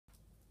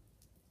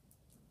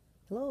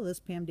Hello, this is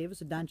Pam Davis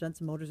of Don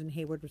Johnson Motors in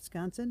Hayward,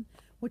 Wisconsin.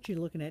 What you're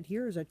looking at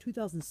here is our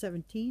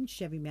 2017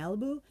 Chevy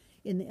Malibu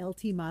in the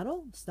LT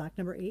model, stock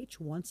number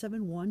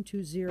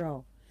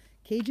H17120.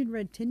 Cajun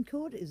red tint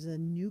coat is a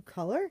new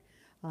color.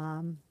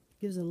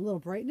 Gives it a little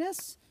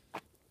brightness.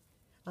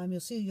 You'll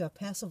see you have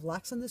passive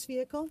locks on this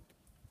vehicle.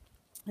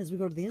 As we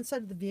go to the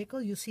inside of the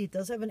vehicle, you'll see it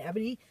does have an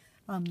ebony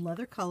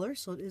leather color,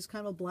 so it is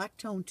kind of a black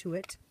tone to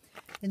it.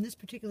 In this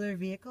particular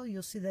vehicle,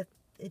 you'll see that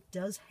it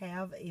does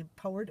have a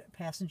powered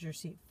passenger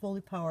seat,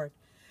 fully powered.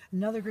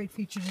 Another great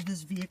feature of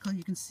this vehicle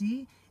you can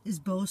see is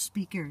Bose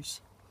speakers.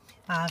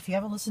 If you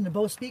haven't listened to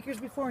Bose speakers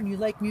before and you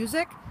like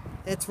music,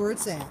 that's where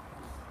it's at.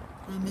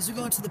 As we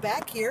go into the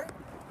back here,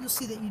 you'll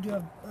see that you do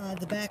have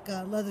the back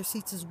leather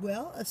seats as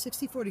well, a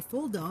 60/40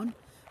 fold down,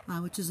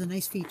 which is a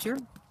nice feature.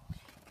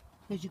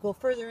 As you go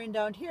further in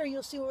down here,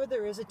 you'll see where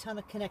there is a ton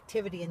of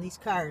connectivity in these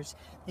cars.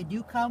 They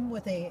do come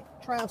with a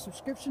trial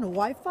subscription to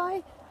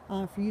Wi-Fi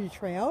for you to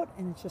try out,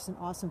 and it's just an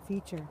awesome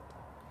feature.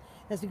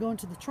 As we go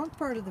into the trunk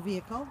part of the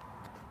vehicle,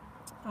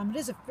 it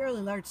is a fairly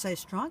large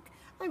size trunk.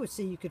 I would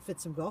say you could fit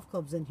some golf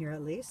clubs in here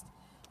at least.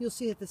 You'll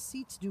see that the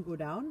seats do go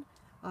down,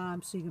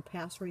 so you can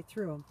pass right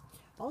through them.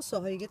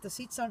 Also, you get the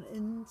seats down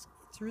in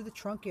through the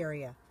trunk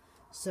area.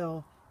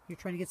 So if you're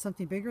trying to get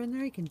something bigger in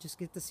there, you can just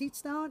get the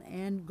seats down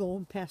and go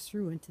and pass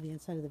through into the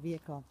inside of the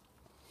vehicle.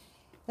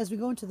 As we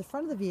go into the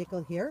front of the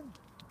vehicle here,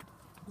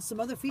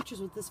 some other features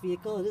with this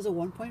vehicle. It is a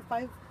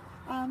 1.5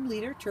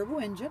 liter turbo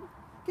engine.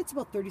 Gets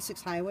about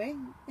 36 highway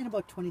and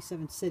about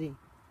 27 city.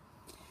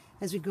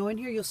 As we go in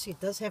here, you'll see it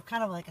does have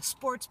kind of like a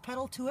sports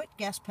pedal to it,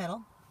 gas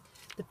pedal.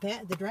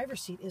 The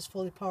driver's seat is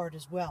fully powered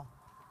as well.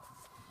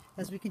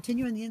 As we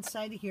continue on the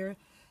inside of here,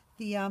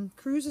 the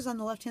cruise is on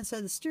the left-hand side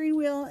of the steering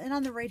wheel, and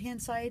on the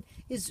right-hand side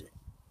is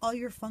all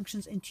your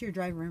functions into your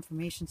driver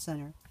information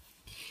center.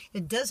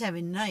 It does have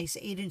a nice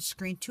 8-inch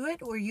screen to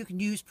it, where you can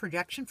use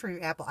projection for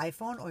your Apple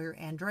iPhone or your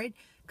Android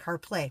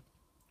CarPlay.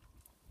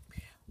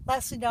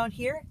 Lastly, down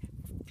here,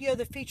 a few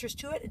other features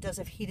to it. It does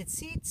have heated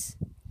seats.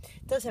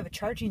 It does have a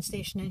charging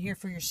station in here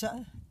for your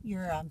cell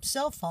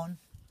phone.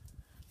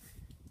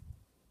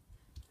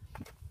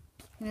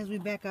 And as we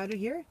back out of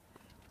here,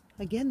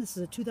 again, this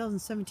is a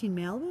 2017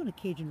 Malibu in a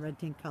Cajun red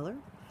tint color.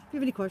 If you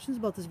have any questions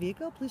about this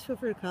vehicle, please feel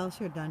free to call us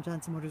here at Don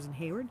Johnson Motors in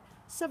Hayward,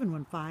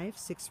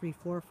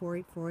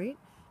 715-634-4848. If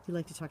you'd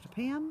like to talk to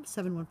Pam,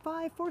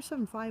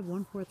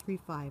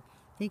 715-475-1435.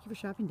 Thank you for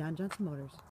shopping Don Johnson Motors.